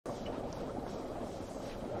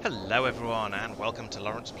Hello everyone and welcome to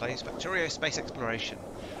Laurence Plays Factorio Space Exploration.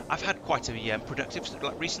 I've had quite a productive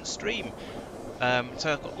recent stream,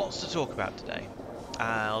 so I've got lots to talk about today.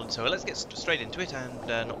 So let's get straight into it and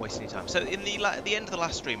not waste any time. So in at the end of the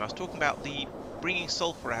last stream I was talking about the bringing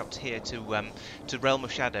sulfur out here to Realm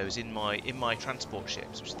of Shadows in my transport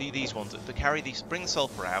ships, which are these ones that bring the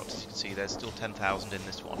sulfur out. As you can see, there's still 10,000 in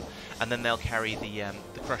this one, and then they'll carry the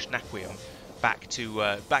crushed naquium back to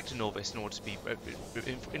Norvis in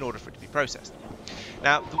order for it to be processed.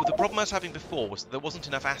 Now, the problem I was having before was that there wasn't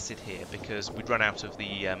enough acid here because we'd run out of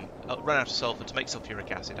sulfur to make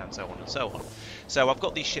sulfuric acid and so on and so on. So I've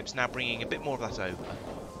got these ships now bringing a bit more of that over,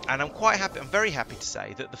 and I'm very happy to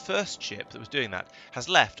say that the first ship that was doing that has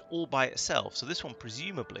left all by itself. So this one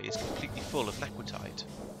presumably is completely full of naquitite.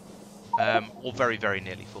 Or very, very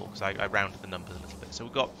nearly full, because I rounded the numbers a little bit. So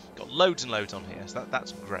we've got loads and loads on here, so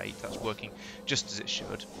that's great. That's working just as it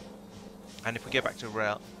should. And if we go back to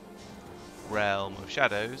Realm of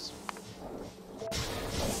Shadows,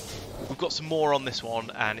 we've got some more on this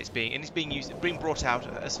one, and it's being brought out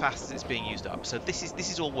as fast as it's being used up. So this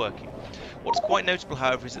is all working. What's quite notable,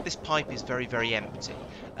 however, is that this pipe is very, very empty.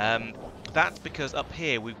 That's because up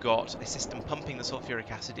here we've got a system pumping the sulfuric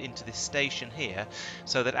acid into this station here,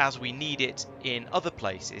 so that as we need it in other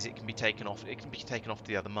places, it can be taken off. It can be taken off to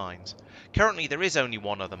the other mines. Currently, there is only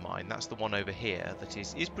one other mine. That's the one over here that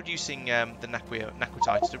is producing the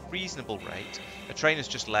naquitite at a reasonable rate. A train has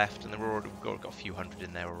just left, and we've got a few hundred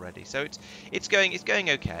in there already. So it's going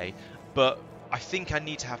okay, but I think I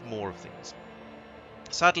need to have more of these.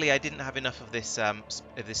 Sadly, I didn't have enough of this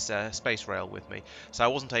space rail with me, so I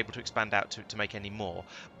wasn't able to expand out to make any more.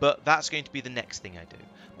 But that's going to be the next thing I do.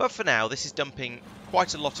 But for now, this is dumping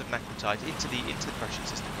quite a lot of naquitite into the crushing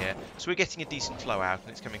system here, so we're getting a decent flow out, and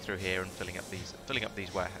it's coming through here and filling up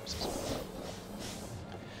these warehouses.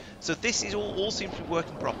 So this is all seems to be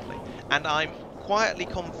working properly, and I'm quietly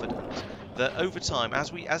confident that over time, as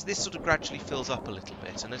this sort of gradually fills up a little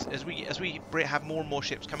bit, and as we have more and more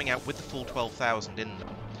ships coming out with the full 12,000 in them,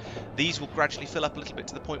 these will gradually fill up a little bit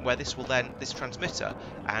to the point where this transmitter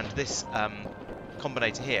and this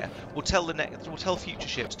combinator here will tell future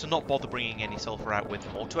ships to not bother bringing any sulfur out with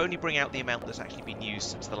them, or to only bring out the amount that's actually been used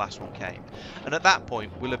since the last one came. And at that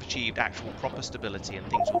point, we'll have achieved actual proper stability, and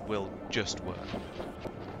things will just work.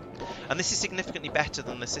 And this is significantly better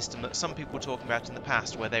than the system that some people were talking about in the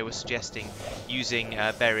past, where they were suggesting using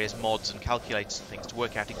various mods and calculators and things to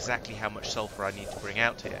work out exactly how much sulfur I need to bring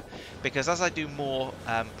out here. Because as I do more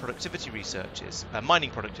mining productivity researches,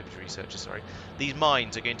 these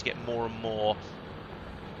mines are going to get more and more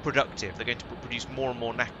productive. They're going to produce more and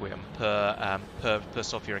more naquium per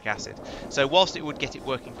sulfuric acid. So whilst it would get it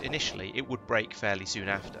working initially, it would break fairly soon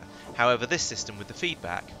after. However, this system with the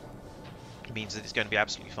feedback means that it's going to be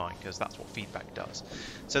absolutely fine, because that's what feedback does.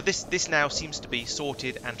 So this now seems to be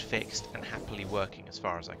sorted and fixed and happily working as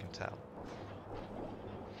far as I can tell.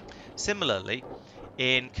 Similarly,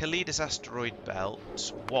 in Calidus Asteroid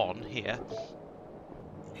Belt 1 here,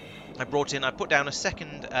 I put down a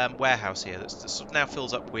second warehouse here that sort of now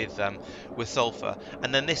fills up with sulfur,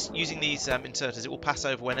 and then using these inserters, it will pass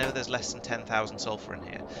over whenever there's less than 10,000 sulfur in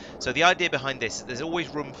here. So the idea behind this is there's always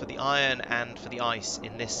room for the iron and for the ice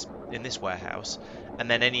in this warehouse, and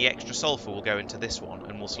then any extra sulfur will go into this one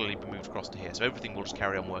and will slowly be moved across to here. So everything will just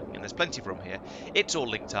carry on working, and there's plenty of room here. It's all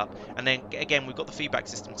linked up, and then again we've got the feedback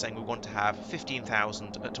system saying we want to have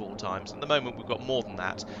 15,000 at all times. At the moment we've got more than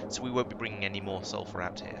that, so we won't be bringing any more sulfur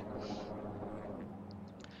out here.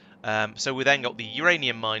 So we then got the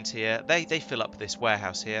uranium mines here. They fill up this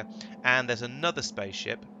warehouse here, and there's another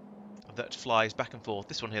spaceship that flies back and forth.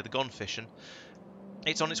 This one here, the Gonfission.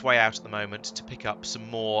 It's on its way out at the moment to pick up some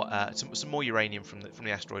more uranium from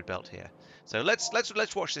the asteroid belt here. So let's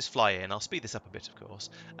watch this fly in. I'll speed this up a bit, of course,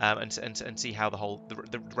 and see how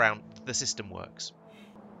the system works.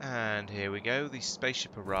 And here we go. The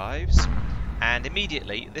spaceship arrives, and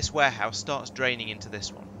immediately this warehouse starts draining into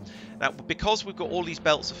this one. Now, because we've got all these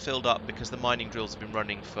belts are filled up because the mining drills have been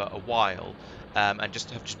running for a while, and have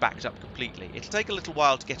just backed up completely, it'll take a little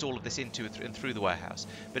while to get all of this into and through the warehouse.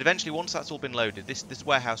 But eventually, once that's all been loaded, this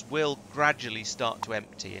warehouse will gradually start to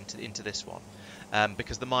empty into this one,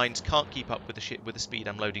 because the mines can't keep up with the speed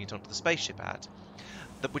I'm loading it onto the spaceship at.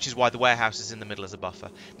 Which is why the warehouse is in the middle as a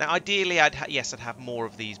buffer. Now, ideally, I'd have more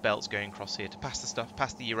of these belts going across here to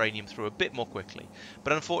pass the uranium through a bit more quickly.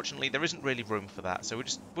 But unfortunately, there isn't really room for that. So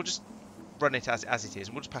we'll just run it as it is,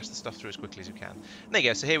 and we'll just pass the stuff through as quickly as we can. And there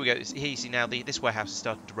you go. So here we go. Here you see now this warehouse is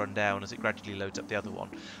starting to run down as it gradually loads up the other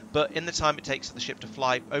one. But in the time it takes for the ship to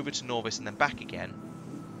fly over to Norvis and then back again,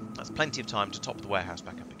 that's plenty of time to top the warehouse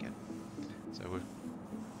back up again. So we're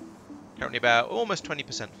Currently about almost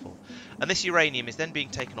 20% full. And this uranium is then being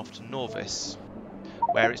taken off to Norvis,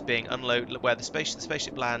 where it's being unloaded, where the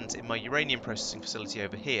spaceship lands in my uranium processing facility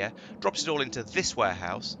over here, drops it all into this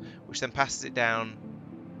warehouse, which then passes it down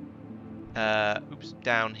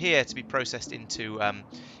down here to be processed into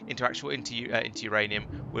uranium.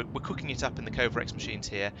 We're cooking it up in the Covarex machines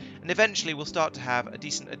here, and eventually we'll start to have a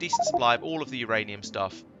decent supply of all of the uranium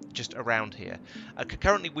stuff just around here.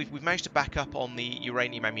 Currently, we've managed to back up on the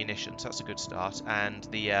uranium ammunition, so that's a good start. And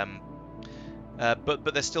the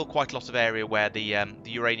but there's still quite a lot of area where the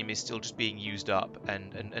uranium is still just being used up,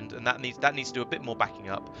 and that needs to do a bit more backing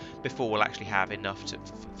up before we'll actually have enough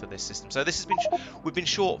for this system. So this has been we've been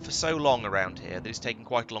short for so long around here that it's taken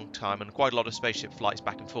quite a long time and quite a lot of spaceship flights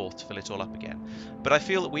back and forth to fill it all up again. But I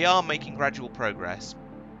feel that we are making gradual progress,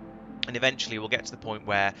 and eventually we'll get to the point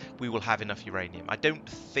where we will have enough uranium. I don't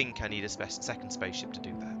think I need a second spaceship to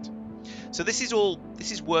do that. So this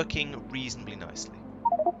is working reasonably nicely.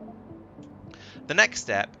 The next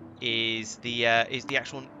step is the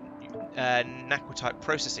actual naquitite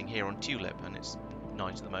processing here on Tulip, and it's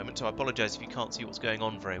night at the moment, so I apologise if you can't see what's going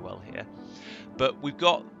on very well here. But we've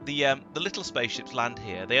got the little spaceships land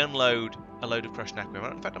here. They unload a load of crushed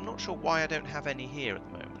naquium. In fact, I'm not sure why I don't have any here at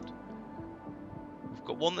the moment. We've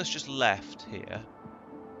got one that's just left here.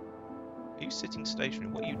 Are you sitting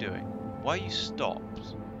stationary? What are you doing? Why are you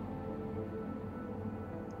stopped?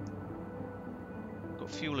 We've got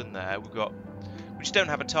fuel in there. We just don't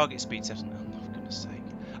have a target speed set. Oh, for goodness sake.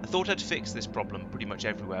 I thought I'd fix this problem pretty much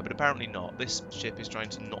everywhere, but apparently not. This ship is trying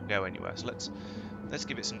to not go anywhere, so let's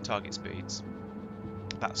give it some target speeds.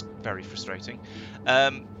 That's very frustrating.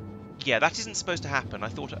 Yeah, that isn't supposed to happen. I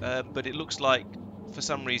thought, but it looks like for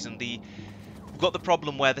some reason we've got the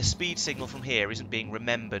problem where the speed signal from here isn't being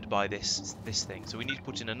remembered by this thing. So we need to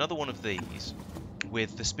put in another one of these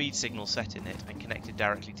with the speed signal set in it and connected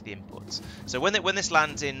directly to the inputs. So when this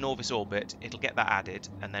lands in Norvis orbit, it'll get that added,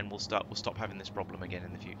 and then we'll stop having this problem again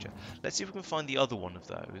in the future. Let's see if we can find the other one of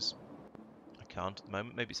those. I can't at the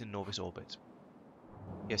moment. Maybe it's in Norvis orbit.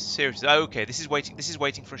 Yes, seriously. Oh, okay, this is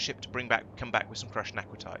waiting for a ship to come back with some crushed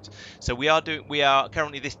naquitite. So we are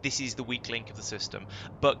currently this is the weak link of the system.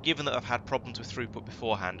 But given that I've had problems with throughput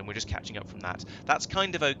beforehand and we're just catching up from that, that's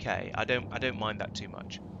kind of okay. I don't mind that too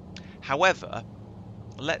much. However,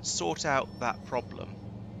 let's sort out that problem.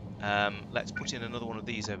 Let's put in another one of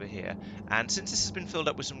these over here. And since this has been filled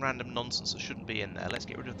up with some random nonsense that shouldn't be in there, let's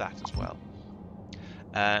get rid of that as well.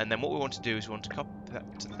 And then what we want to do is we want to copy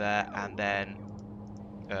that to there, and then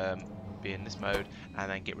be in this mode,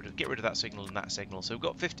 and then get rid of that signal and that signal. So we've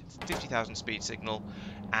got 50,000 speed signal,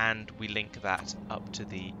 and we link that up to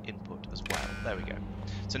the input as well. There we go.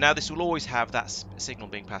 So now this will always have that signal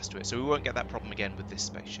being passed to it, so we won't get that problem again with this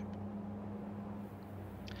spaceship.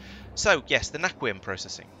 So yes, the naquium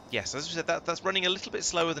processing. Yes, as I said, that's running a little bit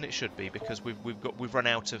slower than it should be because we've run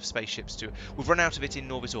out of spaceships we've run out of it in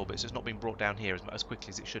Norvis orbit, so it's not been brought down here as quickly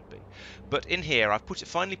as it should be. But in here, I've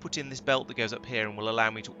finally put in this belt that goes up here and will allow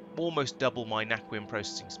me to almost double my naquium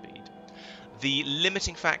processing speed. The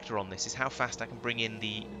limiting factor on this is how fast I can bring in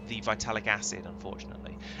the vitalic acid,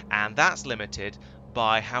 unfortunately, and that's limited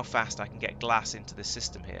by how fast I can get glass into this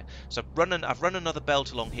system here. So I've run another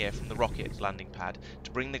belt along here from the rocket landing pad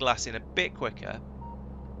to bring the glass in a bit quicker,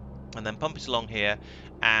 and then pump it along here,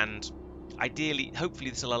 and ideally, hopefully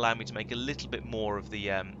this will allow me to make a little bit more of the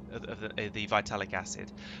vitalic acid,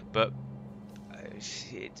 but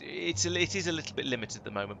it is a little bit limited at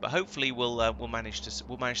the moment. But hopefully we'll manage to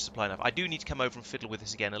supply enough. I do need to come over and fiddle with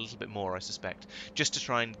this again a little bit more, I suspect, just to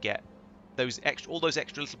try and get all those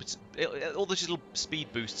extra little bits, all those little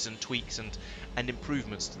speed boosts and tweaks and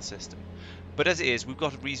improvements to the system. But as it is, we've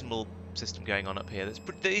got a reasonable system going on up here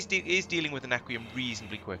that is dealing with the naquium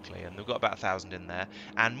reasonably quickly, and we've got about 1,000 in there.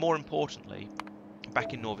 And more importantly,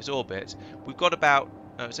 back in Norvis orbit, we've got about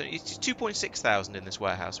so it's 2,600 in this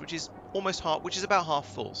warehouse, which is about half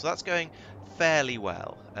full. So that's going fairly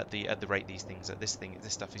well at the rate this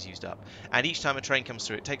stuff is used up. And each time a train comes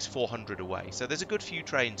through, it takes 400 away. So there's a good few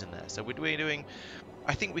trains in there. So we're doing,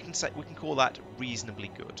 I think we can call that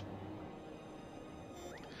reasonably good.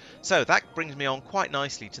 So that brings me on quite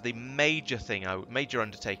nicely to the major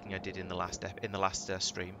undertaking I did in the last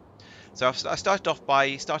stream. So I started off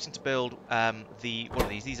by starting to build one of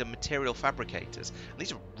these. These are material fabricators. And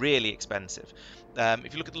these are really expensive.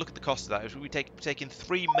 If you look at the cost of that, we take in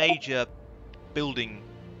 3 major building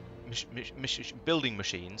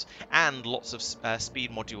machines and lots of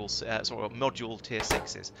speed modules, module tier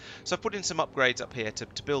 6s. So I've put in some upgrades up here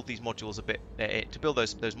to build these modules a bit, to build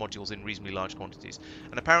those modules in reasonably large quantities.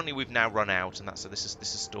 And apparently we've now run out, and so this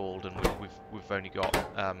is stalled, and we've only got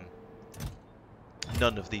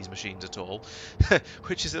none of these machines at all,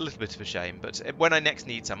 which is a little bit of a shame. But when I next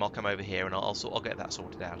need some, I'll come over here and I'll get that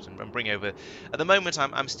sorted out and bring over. At the moment,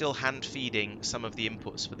 I'm still hand feeding some of the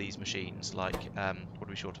inputs for these machines, like what are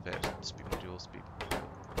we short of here? Speed modules, speed.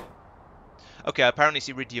 Okay, apparently it's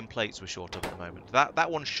iridium plates we're short of at the moment.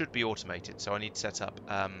 That one should be automated, so I need to set up.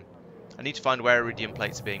 I need to find where iridium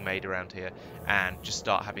plates are being made around here and just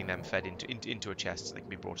start having them fed into a chest so they can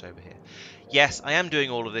be brought over here. Yes, I am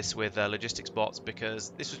doing all of this with logistics bots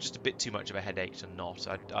because this was just a bit too much of a headache to not.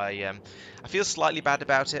 I feel slightly bad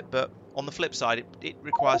about it, but on the flip side, it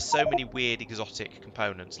requires so many weird exotic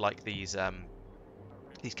components like these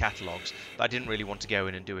catalogs that I didn't really want to go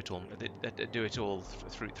in and do it all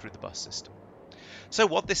through the bus system. So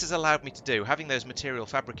what this has allowed me to do, having those material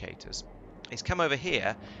fabricators, is come over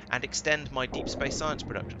here and extend my Deep Space Science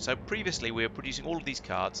production. So previously we were producing all of these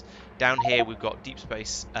cards. Down here we've got Deep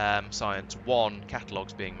Space Science 1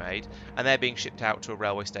 catalogues being made, and they're being shipped out to a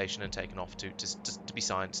railway station and taken off to be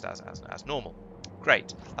scienced as normal.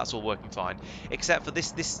 Great, that's all working fine. Except for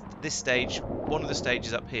this stage, one of the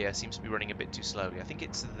stages up here seems to be running a bit too slowly. I think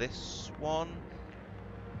it's this one.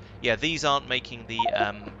 Yeah, these aren't making the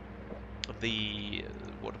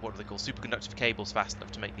what are they called, superconductive cables fast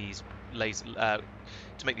enough to make these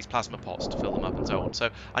plasma pots to fill them up and so on.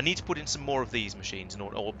 So I need to put in some more of these machines in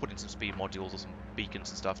order, or put in some speed modules or some beacons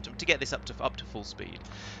and stuff to get this up to full speed.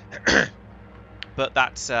 But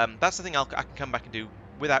that's the thing I can come back and do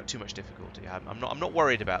without too much difficulty. I'm not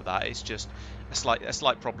worried about that. It's just a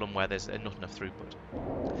slight problem where there's not enough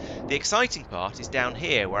throughput. The exciting part is down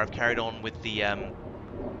here where I've carried on with the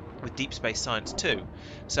with Deep Space Science 2.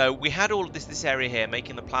 So we had all of this area here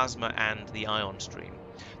making the plasma and the ion stream.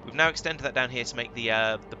 We've now extended that down here to make the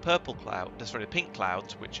pink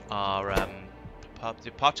clouds, which are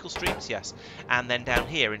particle streams, yes, and then down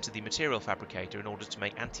here into the material fabricator in order to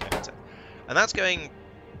make antimatter. And that's going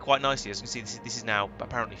quite nicely. As you can see, this is now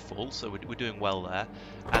apparently full, so we're doing well there.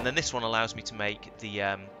 And then this one allows me to make the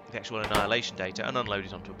actual annihilation data and unload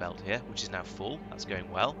it onto a belt here, which is now full. That's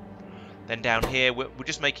going well. Then down here, we're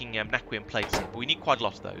just making naquium plates here, but we need quite a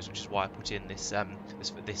lot of those, which is why I put in this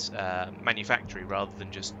manufactory rather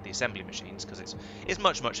than just the assembly machines, because it's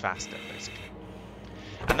much faster basically.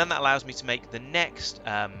 And then that allows me to make the next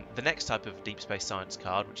type of Deep Space Science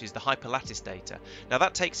card, which is the hyperlattice data. Now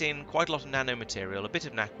that takes in quite a lot of nanomaterial, a bit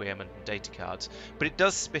of naquium and data cards, but it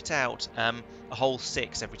does spit out a whole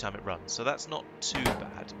 6 every time it runs, so that's not too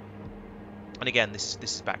bad. And again, this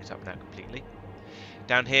is backed up now completely.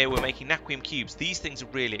 Down here we're making naquium cubes. These things are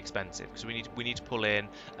really expensive because we need to pull in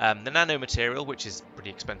the nanomaterial, which is pretty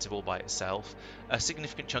expensive all by itself, a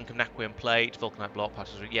significant chunk of naquium plate, vulcanite block,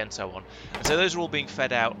 particles, and so on. And so those are all being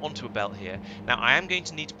fed out onto a belt here. Now I am going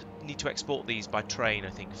to need to export these by train, I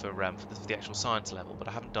think, for the actual science level, but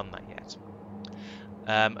I haven't done that yet.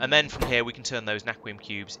 And then from here we can turn those naquium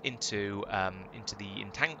cubes into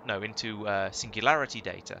singularity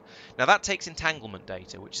data. Now that takes entanglement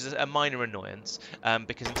data, which is a minor annoyance,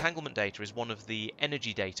 because entanglement data is one of the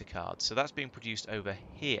energy data cards. So that's being produced over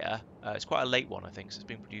here. It's quite a late one, I think. So it's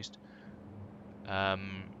being produced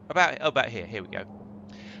about here. Here we go.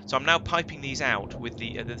 So I'm now piping these out with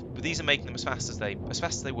these are making them as fast as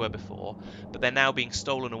they were before, but they're now being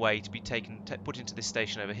stolen away to be put into this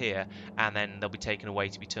station over here, and then they'll be taken away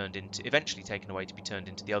to be eventually taken away to be turned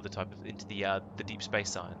into the other type of the Deep Space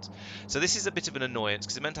Science. So this is a bit of an annoyance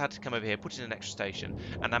because it meant I had to come over here, put in an extra station,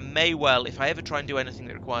 and I may well, if I ever try and do anything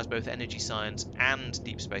that requires both Energy Science and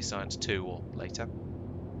Deep Space Science 2 or later,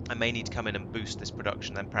 I may need to come in and boost this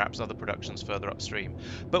production, then perhaps other productions further upstream.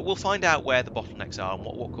 But we'll find out where the bottlenecks are and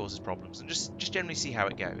what causes problems, and just generally see how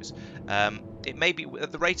it goes. It may be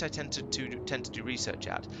at the rate I tend to do research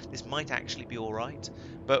at, this might actually be all right,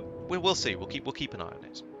 but we'll see. We'll keep an eye on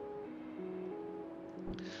it.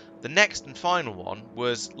 The next and final one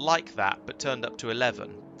was like that, but turned up to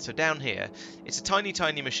 11. So down here, it's a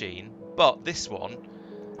tiny machine, but this one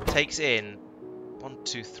takes in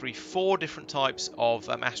 4 different types of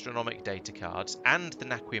astronomic data cards and the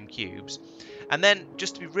naquium cubes, and then,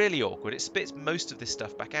 just to be really awkward, it spits most of this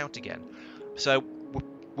stuff back out again. So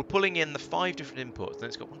we're pulling in the 5 different inputs, and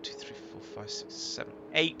it's got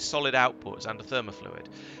 8 solid outputs and a thermofluid,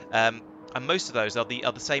 and most of those are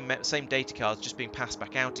the same data cards just being passed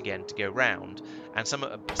back out again to go round. And so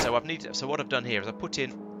what I've done here is I put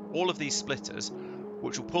in all of these splitters,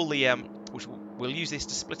 which will pull the we'll use this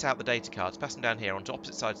to split out the data cards, pass them down here onto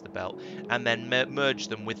opposite sides of the belt, and then merge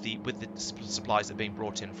them with the supplies that are being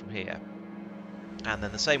brought in from here. And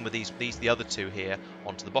then the same with the other 2 here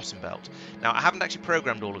onto the bottom belt. Now I haven't actually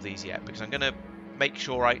programmed all of these yet because I'm going to make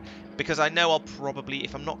sure because I know I'll probably,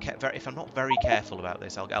 if I'm not very careful about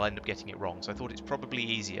this, I'll end up getting it wrong. So I thought it's probably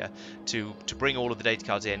easier to bring all of the data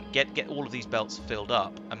cards in, get all of these belts filled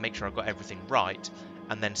up, and make sure I've got everything right,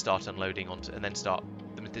 and then start unloading and then start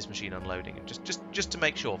this machine unloading, just to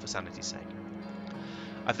make sure for sanity's sake.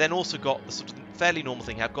 I've then also got the sort of fairly normal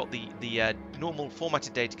thing. I've got the normal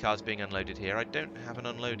formatted data cards being unloaded here. I don't have an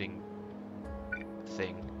unloading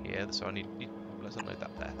thing here, so I need let's unload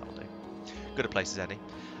that there. That'll do. Good a place as any.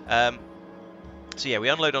 So yeah, we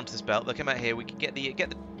unload onto this belt. They'll come out here. We can get the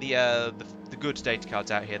good data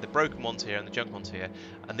cards out here, the broken ones here, and the junk ones here.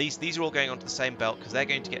 And these are all going onto the same belt because they're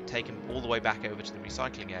going to get taken all the way back over to the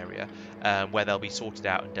recycling area, where they'll be sorted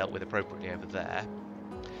out and dealt with appropriately over there.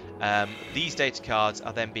 These data cards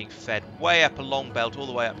are then being fed way up a long belt all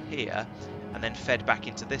the way up here, and then fed back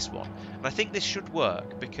into this one. And I think this should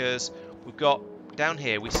work because we've got down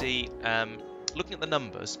here we see, looking at the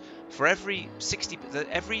numbers, for every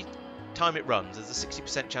time it runs, there's a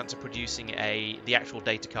 60% chance of producing the actual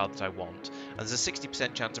data card that I want, and there's a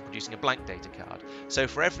 60% chance of producing a blank data card. So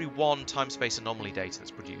for every one time-space anomaly data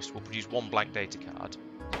that's produced, we'll produce one blank data card,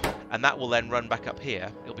 and that will then run back up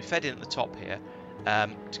here. It'll be fed in at the top here,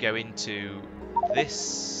 to go into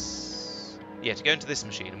this, to go into this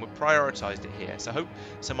machine, and we've prioritised it here.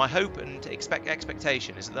 So my hope and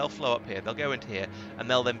expectation is that they'll flow up here, they'll go into here, and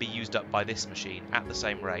they'll then be used up by this machine at the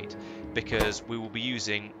same rate, because we will be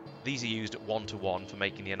using, these are used at 1-to-1 for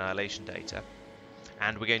making the annihilation data,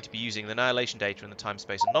 and we're going to be using the annihilation data and the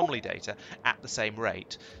time-space anomaly data at the same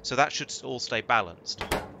rate. So that should all stay balanced,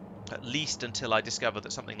 at least until I discover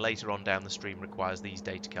that something later on down the stream requires these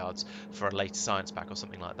data cards for a later science pack or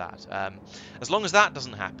something like that. As long as that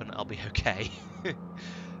doesn't happen, I'll be okay.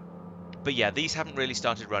 But yeah, these haven't really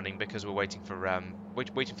started running because we're waiting for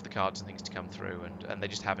the cards and things to come through, and they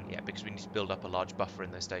just haven't yet because we need to build up a large buffer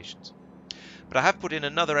in those stations. But I have put in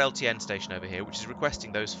another LTN station over here, which is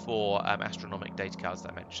requesting those 4 astronomic data cards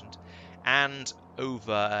that I mentioned. And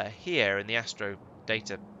over here in the astro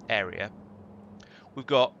data area, we've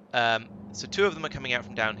got, so 2 of them are coming out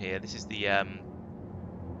from down here. This is the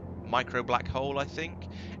micro black hole, I think,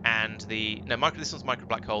 and this one's micro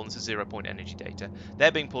black hole, and this is 0-point energy data.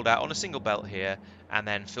 They're being pulled out on a single belt here, and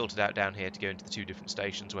then filtered out down here to go into the 2 different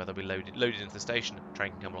stations where they'll be loaded into the station. The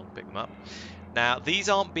train can come along and pick them up. Now, these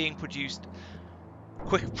aren't being produced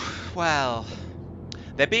quick. Well,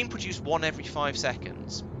 they're being produced 1 every 5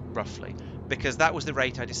 seconds, roughly, because that was the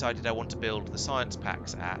rate I decided I want to build the science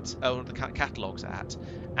packs at, or the catalogs at,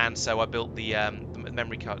 and so I built the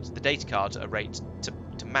memory cards, the data cards at a rate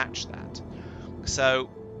to match that. So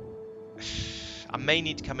I may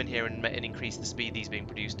need to come in here and increase the speed these being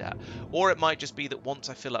produced at, or it might just be that once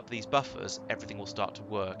I fill up these buffers, everything will start to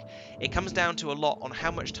work. It comes down to a lot on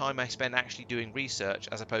how much time I spend actually doing research,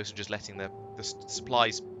 as opposed to just letting the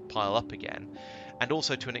supplies pile up again, and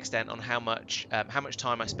also to an extent on how much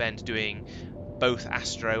time I spend doing both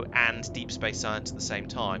astro and deep space science at the same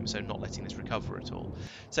time, so not letting this recover at all.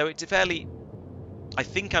 So it's a fairly, I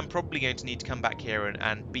think I'm probably going to need to come back here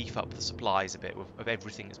and beef up the supplies a bit of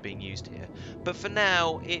everything that's being used here. But for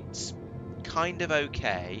now, it's kind of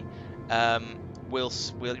okay. We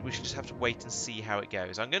should just have to wait and see how it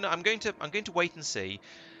goes. I'm going to wait and see,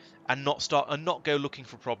 and not go looking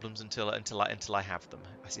for problems until I have them.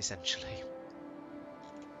 That's essentially.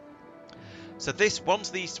 So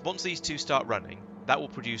once these 2 start running, that will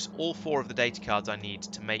produce all 4 of the data cards I need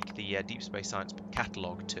to make the Deep Space Science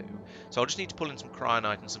catalog too. So I'll just need to pull in some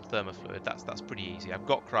cryonite and some thermofluid. That's pretty easy. I've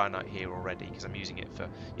got cryonite here already because I'm using it for,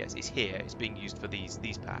 yes, it's here. It's being used for these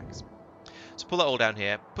packs. So pull that all down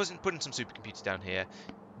here, put in some supercomputers down here.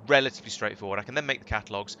 Relatively straightforward. I can then make the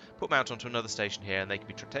catalogs, put them out onto another station here, and they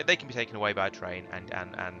can be taken away by a train and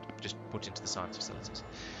just put into the science facilities.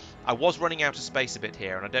 I was running out of space a bit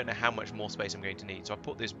here, and I don't know how much more space I'm going to need. So I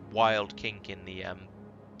put this wild kink in the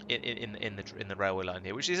in the railway line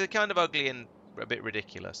here, which is kind of ugly and a bit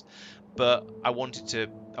ridiculous. But I wanted to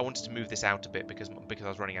move this out a bit because I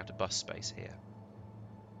was running out of bus space here.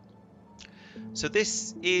 So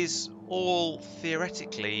this is all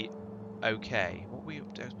theoretically okay. What were you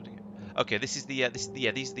putting it? Okay, this is these are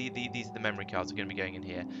the memory cards that are going to be going in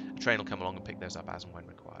here. A train will come along and pick those up as and when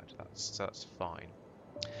required. That's fine.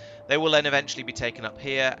 They will then eventually be taken up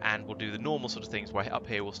here, and we'll do the normal sort of things where up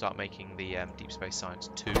here we'll start making the Deep Space Science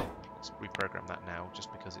 2. Let's reprogram that now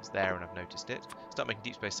just because it's there and I've noticed it. Start making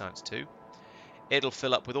Deep Space Science 2. It'll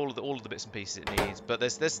fill up with all of the bits and pieces it needs, but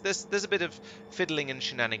there's a bit of fiddling and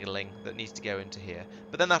shenanigaling that needs to go into here.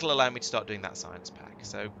 But then that'll allow me to start doing that science pack.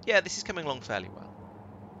 So yeah, this is coming along fairly well.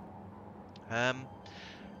 And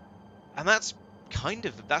that's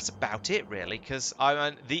that's about it really, because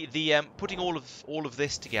the putting all of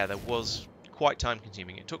this together was quite time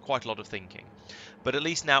consuming. It took quite a lot of thinking, but at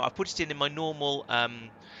least now I've put it in my normal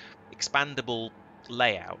expandable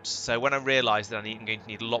layout. So when I realise that I'm going to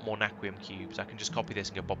need a lot more naquium cubes, I can just copy this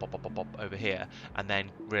and go pop pop pop pop pop over here, and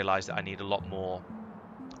then realise that I need a lot more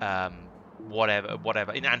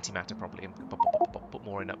whatever in antimatter probably, and put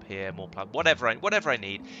more in up here, more whatever I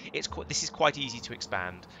need. This is quite easy to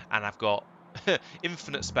expand, and I've got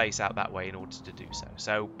infinite space out that way in order to do so.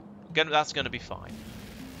 So that's going to be fine.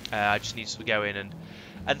 I just need to sort of go in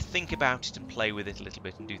and think about it and play with it a little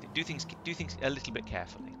bit and do things a little bit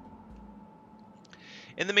carefully.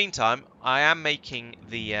 In the meantime, I am making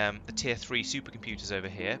the tier 3 supercomputers over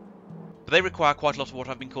here. But they require quite a lot of what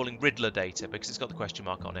I've been calling Riddler data, because it's got the question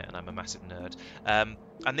mark on it, and I'm a massive nerd.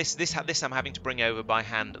 And this I'm having to bring over by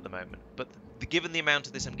hand at the moment. But given the amount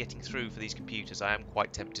of this I'm getting through for these computers, I am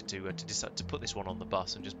quite tempted to decide to put this one on the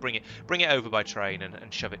bus and just bring it over by train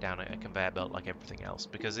and shove it down a conveyor belt like everything else,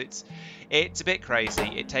 because it's a bit crazy.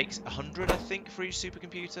 It takes 100, I think, for each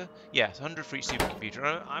supercomputer. Yes, 100 for each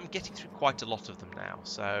supercomputer. I'm getting through quite a lot of them now,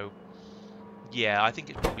 so yeah, I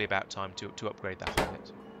think it's probably about time to upgrade that a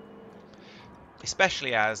bit.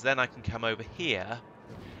 Especially as then I can come over here,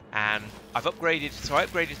 and I upgraded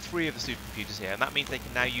 3 of the supercomputers here, and that means they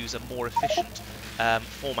can now use a more efficient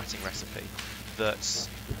formatting recipe. That's,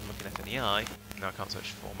 I'm looking at FNEI. No, I can't search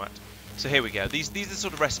format. So here we go. These are the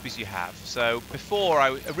sort of recipes you have. So before,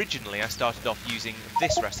 originally I started off using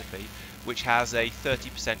this recipe, which has a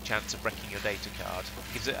 30% chance of wrecking your data card.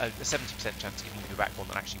 It gives it a 70% chance of giving you back one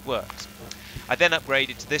that actually works. I then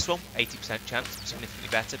upgraded to this one, 80% chance, significantly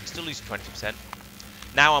better, but still losing 20%.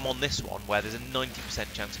 Now I'm on this one, where there's a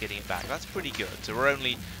 90% chance of getting it back. That's pretty good. So we're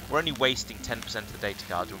only wasting 10% of the data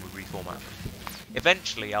cards when we reformat them.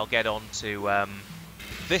 Eventually, I'll get on to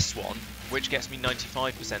this one, which gets me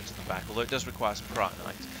 95% of them back, although it does require some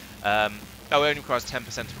cryonite. It only requires 10%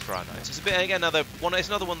 of cryonite. So it's a bit, again, it's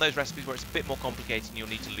another one of those recipes where it's a bit more complicated and you'll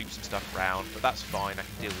need to loop some stuff around, but that's fine. I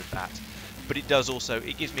can deal with that. But it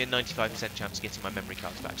gives me a 95% chance of getting my memory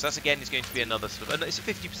cards back. So that's, again, is going to be another sort of, it's a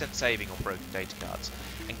 50% saving on broken data cards.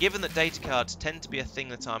 And given that data cards tend to be a thing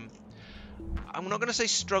that I'm not going to say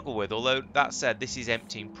struggle with, although that said, this is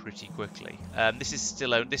emptying pretty quickly. This is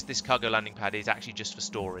still this cargo landing pad is actually just for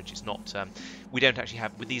storage. It's not. We don't actually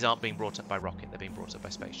have. These aren't being brought up by rocket. They're being brought up by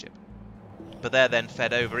spaceship. But they're then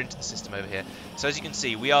fed over into the system over here. So as you can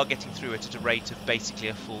see, we are getting through it at a rate of basically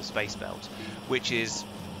a full space belt, which is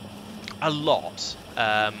a lot.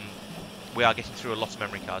 We are getting through a lot of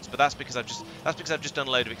memory cards, but that's because I've just done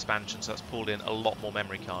a load of expansion, so that's pulled in a lot more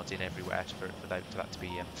memory cards in everywhere for that to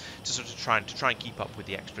be to sort of try and keep up with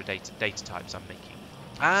the extra data types I'm making.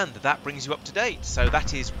 And that brings you up to date. So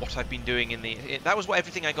that is what I've been doing that was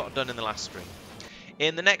everything I got done in the last stream.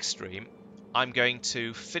 In the next stream, I'm going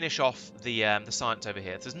to finish off the science over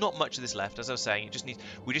here. There's not much of this left, as I was saying.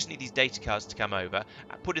 We just need these data cards to come over,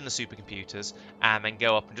 put in the supercomputers, and then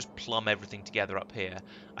go up and just plumb everything together up here.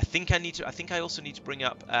 I think I also need to bring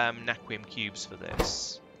up naquium cubes for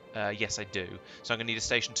this. Yes, I do. So I'm going to need a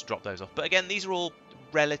station to drop those off. But again, these are all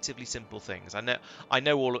relatively simple things. I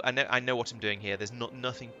know what I'm doing here. There's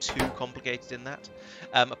nothing too complicated in that,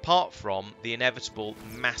 apart from the inevitable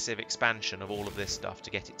massive expansion of all of this stuff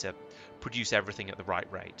to get it to produce everything at the right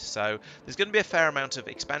rate. So there's going to be a fair amount of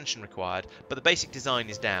expansion required, but the basic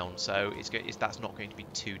design is down, so that's not going to be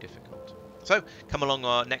too difficult. So come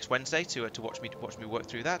along next Wednesday to watch me work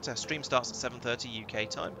through that. Stream starts at 7:30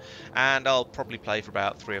 UK time, and I'll probably play for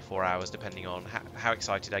about 3 or 4 hours, depending on how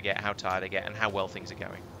excited I get, how tired I get, and how well things are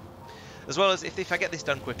going. As well as if I get this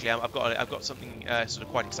done quickly, I've got something sort of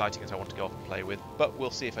quite exciting that I want to go off and play with. But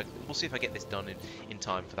we'll see if I get this done in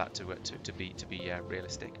time for that to be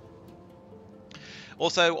realistic.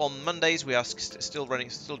 Also, on Mondays, we are still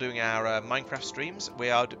doing our Minecraft streams. We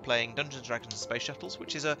are playing Dungeons & Dragons and Space Shuttles,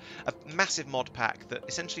 which is a massive mod pack that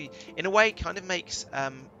essentially, in a way, kind of makes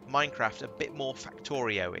Minecraft a bit more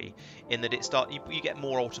Factorio-y, in that you get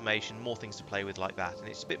more automation, more things to play with like that, and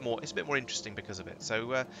it's a bit more interesting because of it.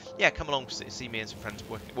 So yeah, come along to see me and some friends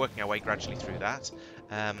working our way gradually through that.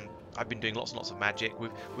 I've been doing lots and lots of magic.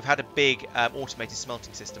 We've had a big automated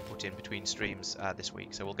smelting system put in between streams this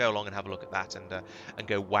week, so we'll go along and have a look at that and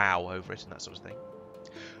go wow over it and that sort of thing.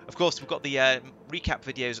 Of course, we've got the recap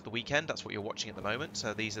videos at the weekend. That's what you're watching at the moment.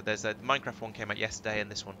 So there's a Minecraft one came out yesterday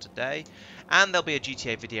and this one today, and there'll be a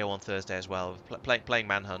GTA video on Thursday as well, playing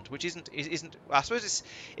Manhunt, which isn't. I suppose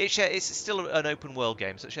it's still an open world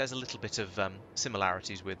game, so it shares a little bit of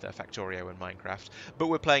similarities with Factorio and Minecraft, but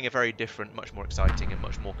we're playing a very different, much more exciting, and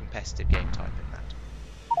much more competitive game type in that.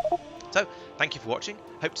 So, thank you for watching.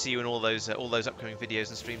 Hope to see you in all those upcoming videos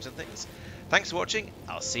and streams and things. Thanks for watching.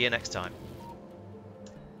 I'll see you next time.